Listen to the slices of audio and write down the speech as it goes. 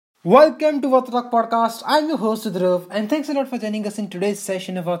Welcome to What the Talk podcast. I'm your host Dhruv, and thanks a lot for joining us in today's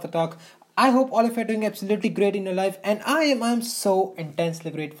session of What the Talk. I hope all of you are doing absolutely great in your life, and I am so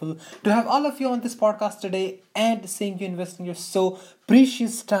intensely grateful to have all of you on this podcast today and seeing you investing your so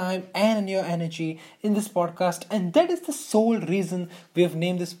precious time and your energy in this podcast. And that is the sole reason we have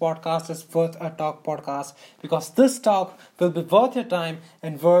named this podcast as Worth a Talk podcast, because this talk will be worth your time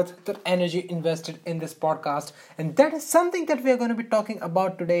and worth the energy invested in this podcast. And that is something that we are going to be talking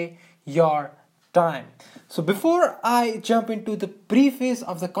about today, your time. So before I jump into the preface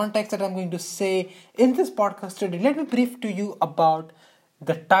of the context that I'm going to say in this podcast today, let me brief to you about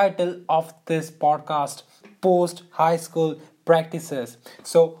the title of this podcast: Post High School Practices.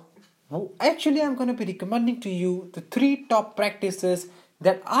 So actually I'm going to be recommending to you the three top practices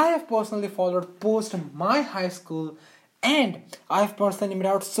that I have personally followed post my high school, and I've personally made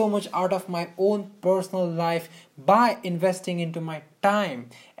out so much out of my own personal life by investing into my time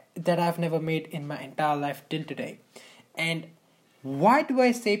that I've never made in my entire life till today. And why do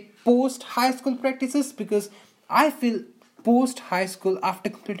I say post high school practices? Because I feel post high school, after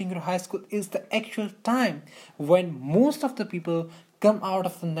completing your high school, is the actual time when most of the people come out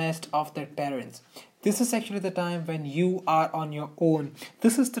of the nest of their parents. This is actually the time when you are on your own.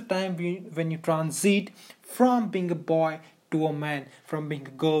 This is the time when you transit from being a boy to a man, from being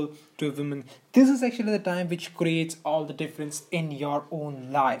a girl to a woman. This is actually the time which creates all the difference in your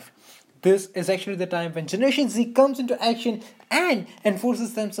own life. This is actually the time when Generation Z comes into action and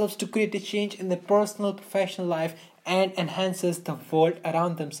enforces themselves to create a change in their personal, professional life and enhances the world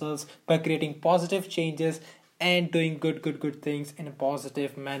around themselves by creating positive changes and doing good things in a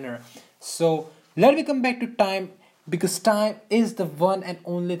positive manner. So let me come back to time, because time is the one and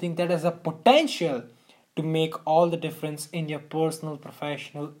only thing that has a potential to make all the difference in your personal,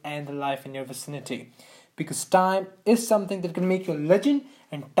 professional, and the life in your vicinity. Because time is something that can make you a legend,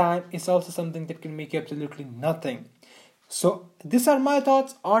 and time is also something that can make you absolutely nothing. So these are my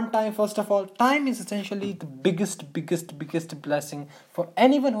thoughts on time. First of all, time is essentially the biggest blessing for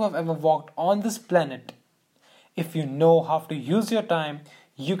anyone who have ever walked on this planet. If you know how to use your time,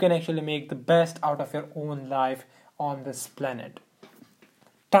 you can actually make the best out of your own life on this planet.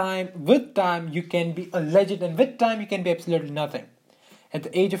 With time you can be a legend, and with time you can be absolutely nothing. At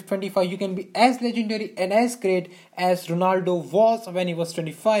the age of 25 you can be as legendary and as great as Ronaldo was when he was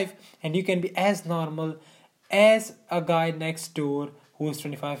 25, and you can be as normal as a guy next door who is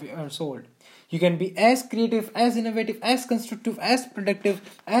 25 years old. You can be as creative, as innovative, as constructive, as productive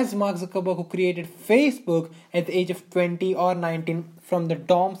as Mark Zuckerberg, who created Facebook at the age of 20 or 19 from the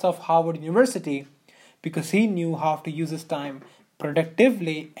dorms of Harvard University, because he knew how to use his time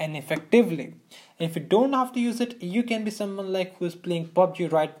productively and effectively. And if you don't have to use it, you can be someone like who is playing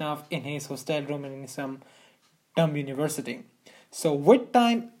PUBG right now in his hostel room in some dumb university. So with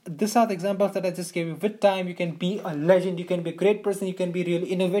time, these are the examples that I just gave you. With time, you can be a legend, you can be a great person, you can be really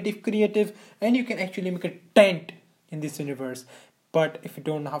innovative, creative, and you can actually make a dent in this universe. But if you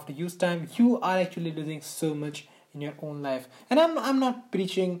don't have to use time, you are actually losing so much in your own life. And I'm not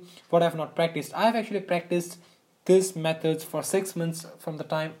preaching what I've not practiced. I've actually practiced these methods for 6 months from the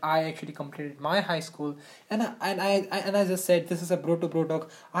time I actually completed my high school, and as I said, this is a bro to bro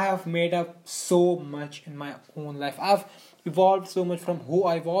talk. I have made up so much in my own life. I've evolved so much from who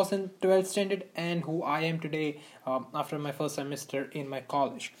I was in 12th standard and who I am today after my first semester in my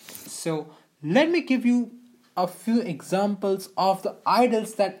college. So let me give you a few examples of the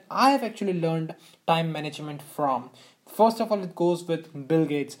idols that I have actually learned time management from. First of all, it goes with Bill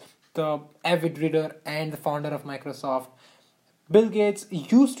Gates, the avid reader and the founder of Microsoft. Bill Gates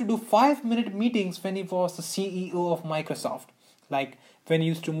used to do 5-minute meetings when he was the CEO of Microsoft. Like when he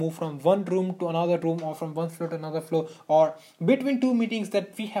used to move from one room to another room, or from one floor to another floor, or between two meetings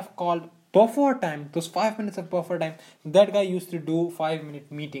that we have called buffer time, those 5 minutes of buffer time, that guy used to do 5-minute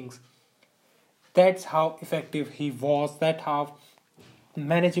meetings. That's how effective he was, that's how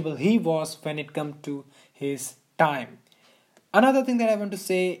manageable he was when it comes to his time. Another thing that I want to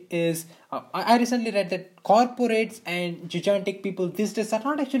say is I recently read that corporates and gigantic people these days are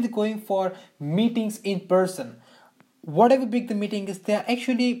not actually going for meetings in person. Whatever big the meeting is, they are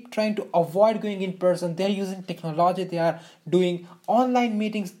actually trying to avoid going in person. They are using technology. They are doing online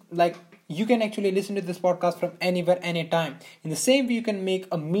meetings. Like, you can actually listen to this podcast from anywhere, anytime. In the same way, you can make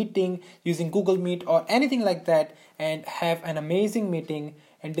a meeting using Google Meet or anything like that and have an amazing meeting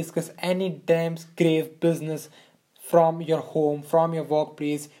and discuss any damn grave business from your home, from your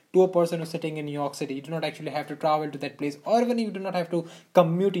workplace, to a person who's sitting in New York City. You do not actually have to travel to that place, or even you do not have to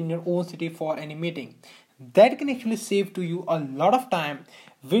commute in your own city for any meeting. That can actually save to you a lot of time,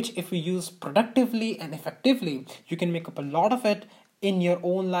 which if you use productively and effectively, you can make up a lot of it in your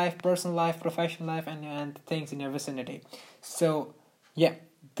own life, personal life, professional life, and things in your vicinity. So yeah,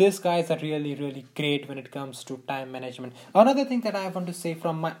 these guys are really, really great when it comes to time management. Another thing that I want to say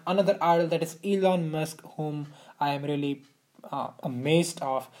from my another idol, that is Elon Musk, whom I am really amazed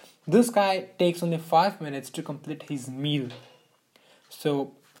of. This guy takes only 5 minutes to complete his meal.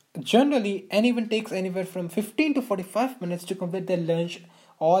 So generally, anyone takes anywhere from 15 to 45 minutes to complete their lunch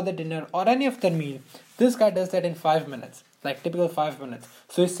or the dinner or any of their meal. This guy does that in 5 minutes, like typical 5 minutes.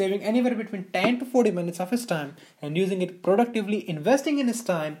 So he's saving anywhere between 10 to 40 minutes of his time and using it productively, investing in his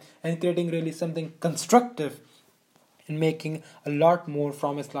time and creating really something constructive and making a lot more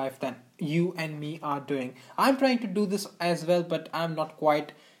from his life than you and me are doing. I'm trying to do this as well, but I'm not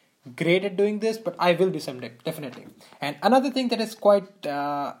quite great at doing this, but I will be someday, definitely. And another thing that is quite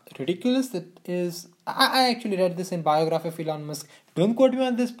ridiculous, that is, I actually read this in biography of Elon Musk. Don't quote me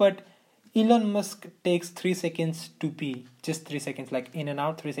on this, but Elon Musk takes 3 seconds to pee. Just 3 seconds, like in and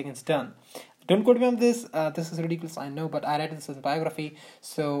out, 3 seconds done. Don't quote me on this. This is ridiculous, I know, but I read this in biography.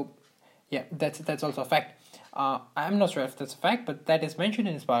 So yeah, that's also a fact. I'm not sure if that's a fact, but that is mentioned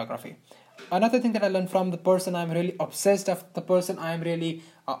in his biography. Another thing that I learned from the person I'm really obsessed of, the person I'm really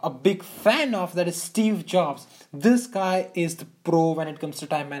a big fan of, that is Steve Jobs. This guy is the pro when it comes to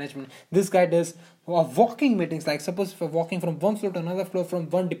time management. This guy does walking meetings. Like suppose if you're walking from one floor to another floor, from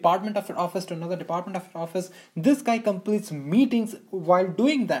one department of your office to another department of your office, this guy completes meetings while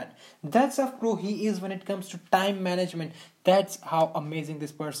doing that. That's how pro he is when it comes to time management. That's how amazing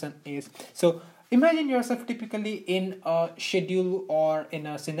this person is. So imagine yourself typically in a schedule or in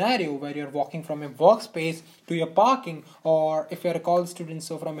a scenario where you're walking from a workspace to your parking, or if you're a college student,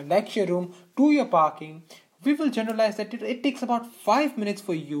 so from a lecture room to your parking. We will generalize that it takes about 5 minutes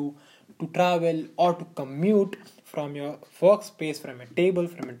for you to travel or to commute from your workspace, from a table,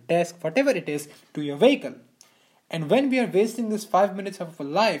 from a desk, whatever it is, to your vehicle. And when we are wasting this 5 minutes of our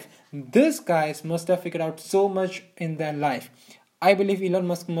life, these guys must have figured out so much in their life. I believe Elon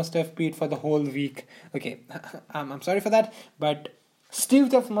Musk must have paid for the whole week. Okay, I'm sorry for that, but Steve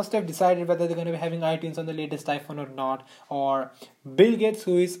Jobs must have decided whether they're going to be having iTunes on the latest iPhone or not. Or Bill Gates,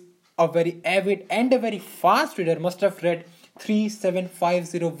 who is a very avid and a very fast reader, must have read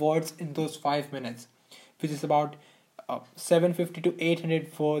 3750 words in those 5 minutes, which is about 750 to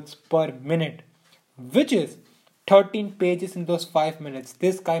 800 words per minute, which is 13 pages in those 5 minutes.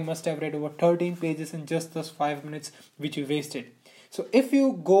 This guy must have read over 13 pages in just those 5 minutes, which you wasted. So if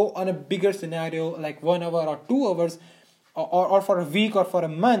you go on a bigger scenario like 1 hour or 2 hours, or for a week or for a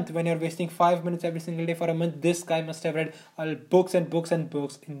month, when you're wasting 5 minutes every single day for a month, this guy must have read books and books and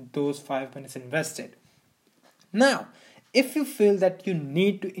books in those 5 minutes invested. Now, if you feel that you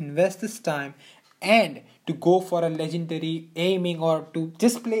need to invest this time and to go for a legendary aiming or to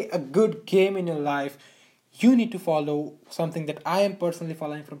just play a good game in your life, you need to follow something that I am personally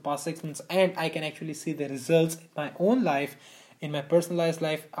following from past 6 months, and I can actually see the results in my own life. In my personalized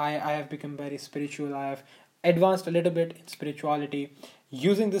life, I have become very spiritual. I have advanced a little bit in spirituality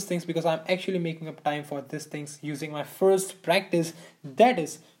using these things, because I'm actually making up time for these things using my first practice, that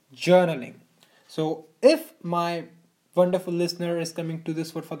is journaling. So if my wonderful listener is coming to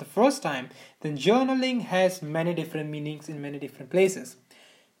this word for the first time, then journaling has many different meanings in many different places.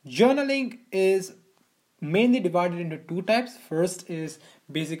 Journaling is mainly divided into 2 types. First is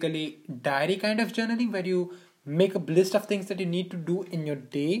basically diary kind of journaling, where you make a list of things that you need to do in your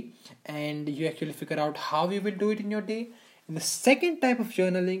day and you actually figure out how you will do it in your day. And the second type of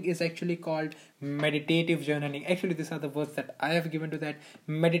journaling is actually called meditative journaling. Actually, these are the words that I have given to that: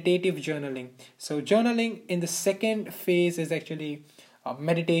 meditative journaling. So journaling in the second phase is actually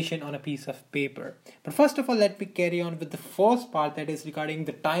meditation on a piece of paper. But first of all, let me carry on with the first part, that is regarding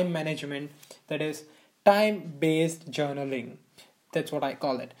the time management, that is time-based journaling. That's what I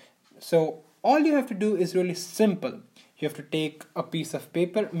call it. So all you have to do is really simple. You have to take a piece of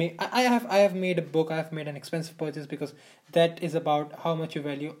paper. I have made a book. I have made an expensive purchase because that is about how much you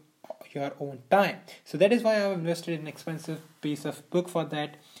value your own time. So that is why I have invested in an expensive piece of book for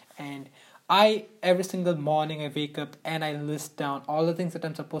that. And every single morning I wake up and I list down all the things that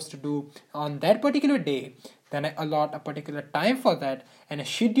I'm supposed to do on that particular day. Then I allot a particular time for that and I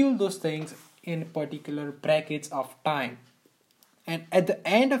schedule those things in particular brackets of time. And at the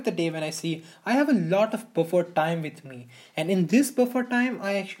end of the day, when I see I have a lot of buffer time with me, and in this buffer time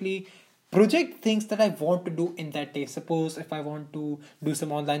I actually project things that I want to do in that day. Suppose if I want to do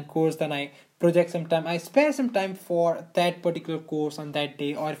some online course, then I project some time, I spare some time for that particular course on that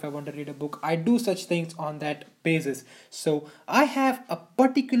day. Or if I want to read a book, I do such things on that basis. So I have a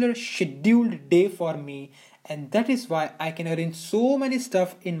particular scheduled day for me, and that is why I can arrange so many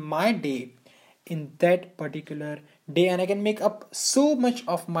stuff in my day in that particular day, and I can make up so much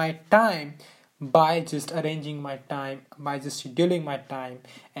of my time by just arranging my time, by just scheduling my time.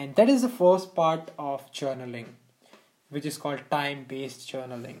 And that is the first part of journaling, which is called time-based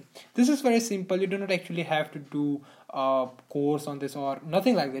journaling. This is very simple. You do not actually have to do a course on this or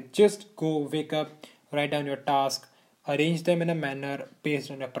nothing like that. Just go, wake up, write down your task, arrange them in a manner based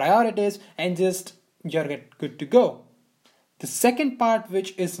on your priorities, and just you're good to go. The second part,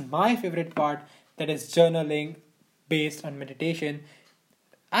 which is my favorite part, that is journaling based on meditation.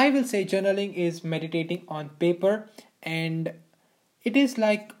 I will say journaling is meditating on paper, and it is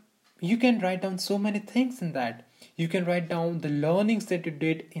like you can write down so many things in that. You can write down the learnings that you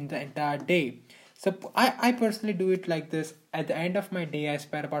did in the entire day. So I personally do it like this. At the end of my day, I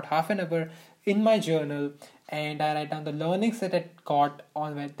spend about half an hour in my journal, and I write down the learnings that I got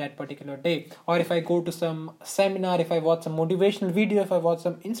on that particular day. Or if I go to some seminar, if I watch some motivational video, if I watch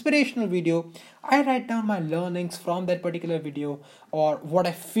some inspirational video, I write down my learnings from that particular video, or what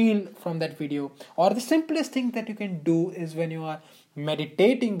I feel from that video. Or the simplest thing that you can do is when you are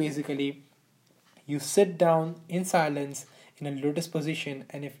meditating, basically, you sit down in silence in a lotus position,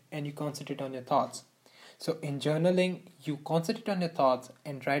 and you concentrate on your thoughts. So in journaling, you concentrate on your thoughts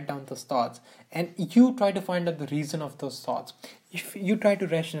and write down those thoughts, and you try to find out the reason of those thoughts. If you try to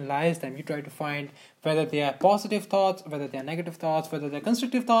rationalize them, you try to find whether they are positive thoughts, whether they are negative thoughts, whether they're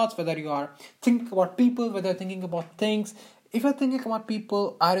constructive thoughts, whether you are thinking about people, whether you're thinking about things. If you're thinking about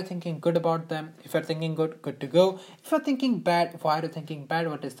people, are you thinking good about them? If you're thinking good, good to go. If you're thinking bad, why are you thinking bad?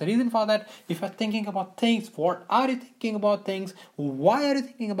 What is the reason for that? If you're thinking about things, what are you thinking about things? Why are you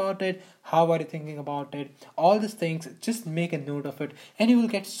thinking about it? How are you thinking about it? All these things, just make a note of it, and you will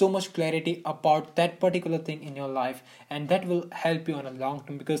get so much clarity about that particular thing in your life, and that will help you on a long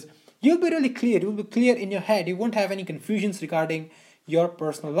term, because you'll be really clear. You'll be clear in your head. You won't have any confusions regarding your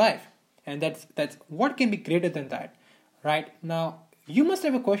personal life, and that's what can be greater than that. Right now, you must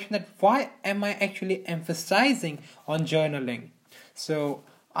have a question that why am I actually emphasizing on journaling? So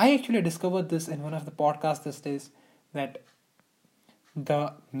I actually discovered this in one of the podcasts these days, that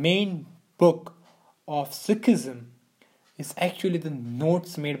the main book of Sikhism is actually the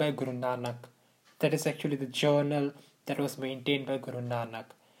notes made by Guru Nanak. That is actually the journal that was maintained by Guru Nanak.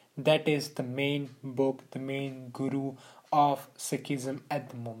 That is the main book, the main guru of Sikhism at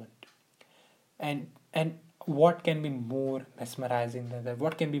the moment. And what can be more mesmerizing than that?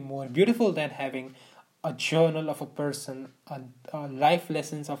 What can be more beautiful than having a journal of a person, a life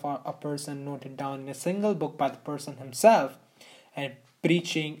lessons of a person noted down in a single book by the person himself, and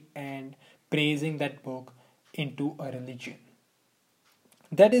preaching and praising that book into a religion?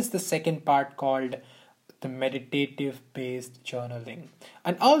 That is the second part, called the meditative based journaling.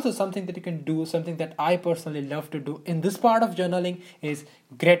 And also something that you can do, something that I personally love to do in this part of journaling, is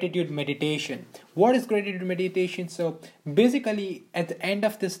gratitude meditation. What is gratitude meditation? So basically, at the end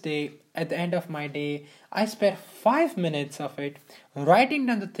of this day, at the end of my day, I spare 5 minutes of it writing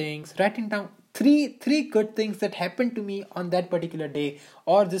down the things, writing down three good things that happened to me on that particular day,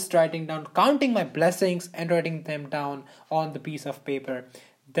 or just writing down, counting my blessings and writing them down on the piece of paper.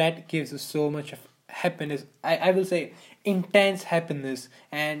 That gives you so much of happiness. I will say intense happiness.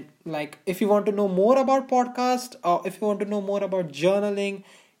 And like, if you want to know more about podcast, or if you want to know more about journaling,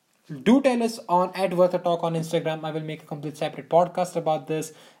 do tell us on @WorthATalk on Instagram. I will make a complete separate podcast about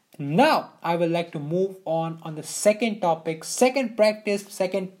this. Now I would like to move on the second topic, second practice,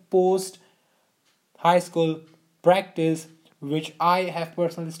 second post high school practice, which I have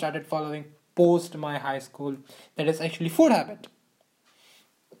personally started following post my high school. That is actually food habit.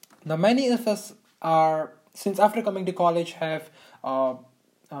 Now many of us are, since after coming to college, have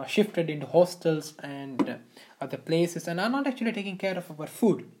shifted into hostels and other places, and are not actually taking care of our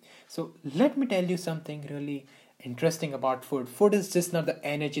food. So let me tell you something really interesting about food. Food is just not the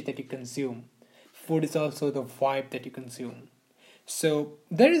energy that you consume. Food is also the vibe that you consume. So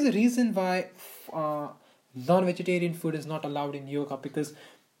there is a reason why non-vegetarian food is not allowed in yoga, because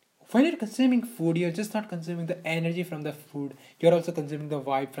when you're consuming food, you're just not consuming the energy from the food, you're also consuming the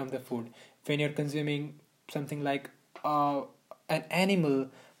vibe from the food. When you're consuming something like an animal,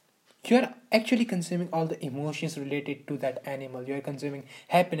 you're actually consuming all the emotions related to that animal. You're consuming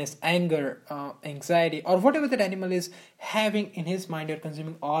happiness, anger, anxiety, or whatever that animal is having in his mind. You're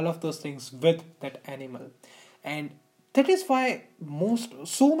consuming all of those things with that animal. And that is why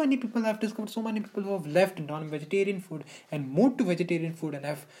so many people have discovered, so many people who have left non-vegetarian food and moved to vegetarian food, and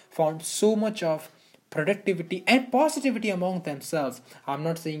have found so much of productivity and positivity among themselves. I'm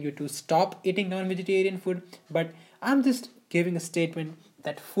not saying you to stop eating non-vegetarian food, but I'm just giving a statement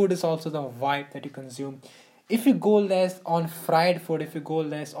that food is also the vibe that you consume. If you go less on fried food, if you go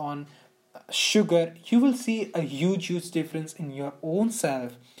less on sugar, you will see a huge difference in your own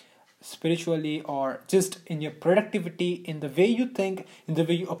self, spiritually or just in your productivity, in the way you think, in the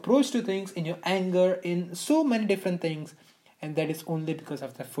way you approach to things, in your anger, in so many different things. And that is only because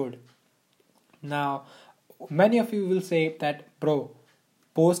of the food. Now, many of you will say that, bro,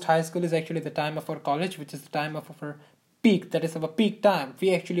 post high school is actually the time of our college, which is the time of our peak. That is our peak time.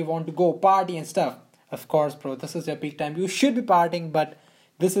 We actually want to go party and stuff. Of course, bro, this is your peak time. You should be partying, but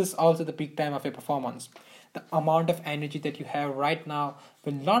this is also the peak time of your performance. The amount of energy that you have right now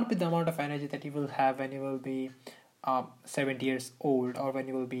will not be the amount of energy that you will have when you will be 70 years old, or when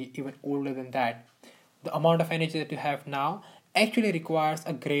you will be even older than that. The amount of energy that you have now actually requires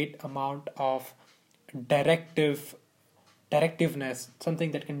a great amount of directive directiveness,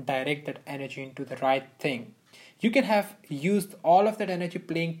 something that can direct that energy into the right thing. You can have used all of that energy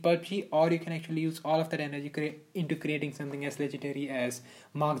playing PUBG, or you can actually use all of that energy into creating something as legendary as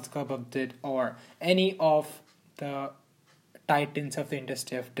Mark Zuckerberg did, or any of the titans of the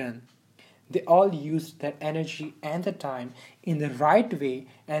industry have done. They all used that energy and the time in the right way,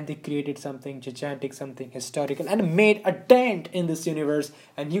 and they created something gigantic, something historical, and made a dent in this universe.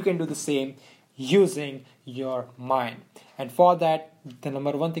 And you can do the same using your mind. And for that, the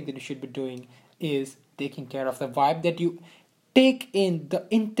number one thing that you should be doing is taking care of the vibe that you take in, the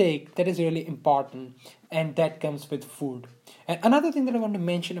intake that is really important, and that comes with food. And another thing that I want to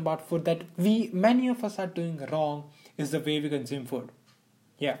mention about food that many of us are doing wrong is the way we consume food.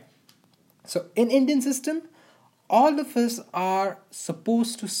 Yeah. So in Indian system, all of us are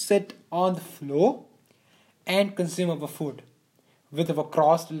supposed to sit on the floor and consume our food with our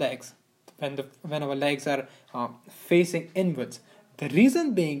crossed legs, when our legs are facing inwards. The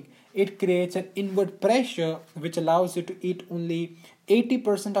reason being, it creates an inward pressure which allows you to eat only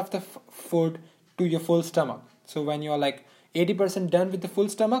 80% of the food to your full stomach. So when you're like 80% done with the full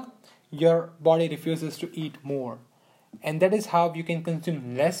stomach, your body refuses to eat more. And that is how you can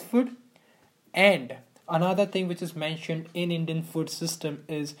consume less food. And another thing which is mentioned in Indian food system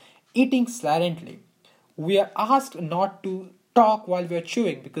is eating silently. We are asked not to talk while we are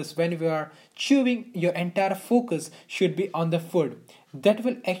chewing, because when we are chewing, your entire focus should be on the food. That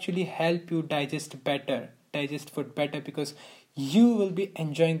will actually help you digest food better, because you will be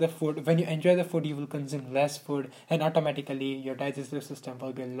enjoying the food. When you enjoy the food, you will consume less food, and automatically your digestive system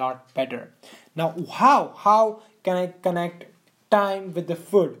will be a lot better. Now, how can I connect time with the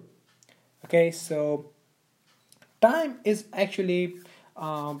food? Okay, so time is actually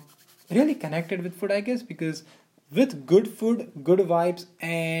really connected with food, I guess, because with good food, good vibes,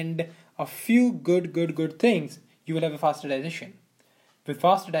 and a few good things, you will have a faster digestion. With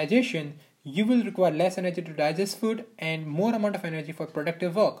faster digestion, you will require less energy to digest food and more amount of energy for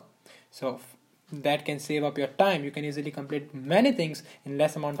productive work. So that can save up your time. You can easily complete many things in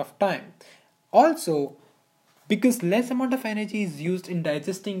less amount of time. Also, because less amount of energy is used in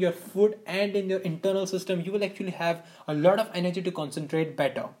digesting your food and in your internal system, you will actually have a lot of energy to concentrate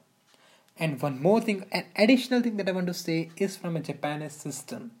better. And one more thing, an additional thing that I want to say is from a Japanese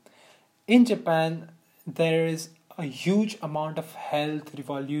system. In Japan, there is a huge amount of health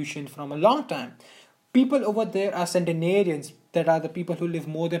revolution from a long time. People over there are centenarians, that are the people who live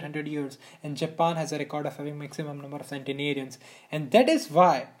more than 100 years. And Japan has a record of having maximum number of centenarians. And that is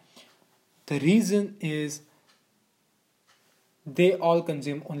why the reason is they all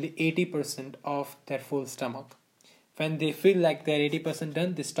consume only 80% of their full stomach. When they feel like they're 80%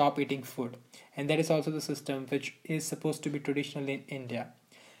 done, they stop eating food. And that is also the system which is supposed to be traditional in India.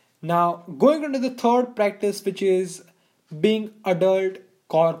 Now, going on to the third practice, which is being adult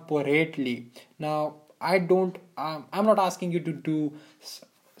corporately. Now, I'm not asking you to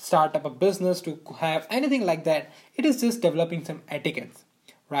start up a business, to have anything like that. It is just developing some etiquettes,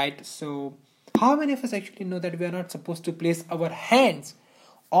 right? So, how many of us actually know that we are not supposed to place our hands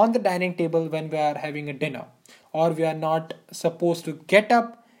on the dining table when we are having a dinner, or we are not supposed to get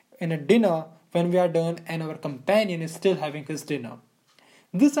up in a dinner when we are done and our companion is still having his dinner?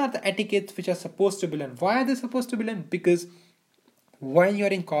 These are the etiquettes which are supposed to be learned. Why are they supposed to be learned? Because when you're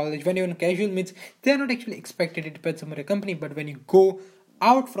in college, when you're in casual meets, they are not actually expected. It depends on your company. But when you go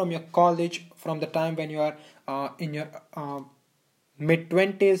out from your college, from the time when you are in your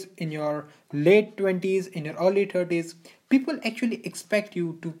mid-20s, in your late 20s, in your early 30s, people actually expect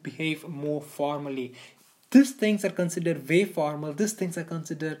you to behave more formally. These things are considered way formal. These things are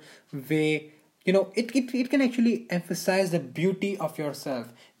considered way, it can actually emphasize the beauty of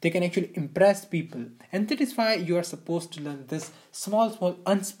yourself. They can actually impress people. And that is why you are supposed to learn this small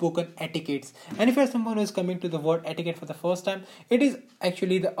unspoken etiquettes. And if you're someone who is coming to the word etiquette for the first time, it is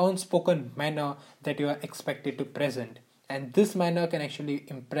actually the unspoken manner that you are expected to present. and this manner can actually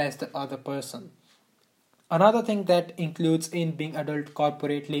impress the other person. Another thing that includes in being adult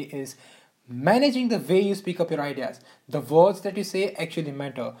corporately is managing the way you speak up your ideas. The words that you say actually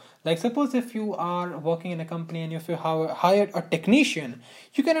matter. Like, suppose if you are working in a company and if you have hired a technician,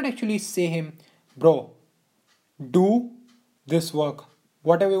 you cannot actually say him, bro, do this work.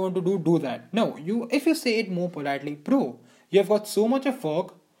 Whatever you want to do, do that. No, you if you say it more politely, bro, you have got so much of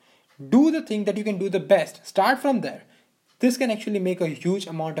work, do the thing that you can do the best. Start from there. This can actually make a huge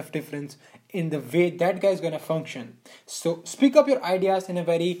amount of difference in the way that guy is going to function. So speak up your ideas in a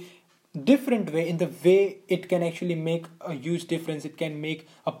very different way, in the way it can actually make a huge difference. It can make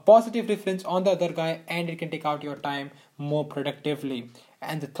a positive difference on the other guy, and it can take out your time more productively.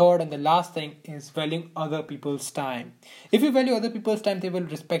 And the third and the last thing is valuing other people's time. If you value other people's time, they will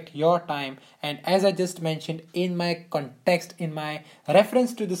respect your time. And as I just mentioned in my context, in my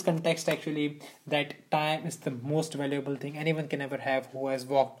reference to this context, actually, that time is the most valuable thing anyone can ever have who has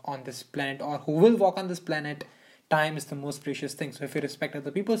walked on this planet or who will walk on this planet. Time is the most precious thing. So if you respect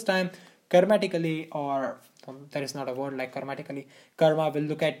other people's time, karmatically, or there is not a word like karmatically, karma will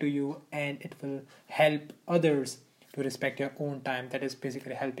look at to you and it will help others to respect your own time. That is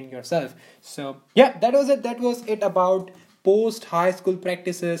basically helping yourself. So yeah, that was it about post high school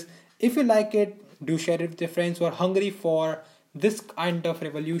practices. If you like it, do share it with your friends who are hungry for this kind of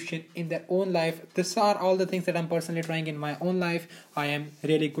revolution in their own life. These are all the things that I'm personally trying in my own life. I am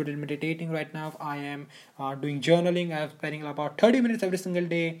really good at meditating right now. I am doing journaling. I'm spending about 30 minutes every single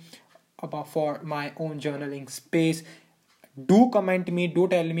day about for my own journaling space. Do comment me, do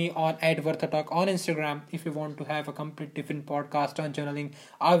tell me on @VarthaTalk on Instagram if you want to have a complete different podcast on journaling.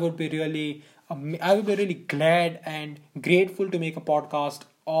 I would be really glad and grateful to make a podcast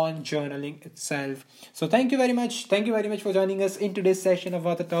on journaling itself. So thank you very much. Thank you very much for joining us in today's session of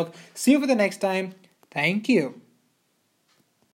VarthaTalk. See you for the next time. Thank you.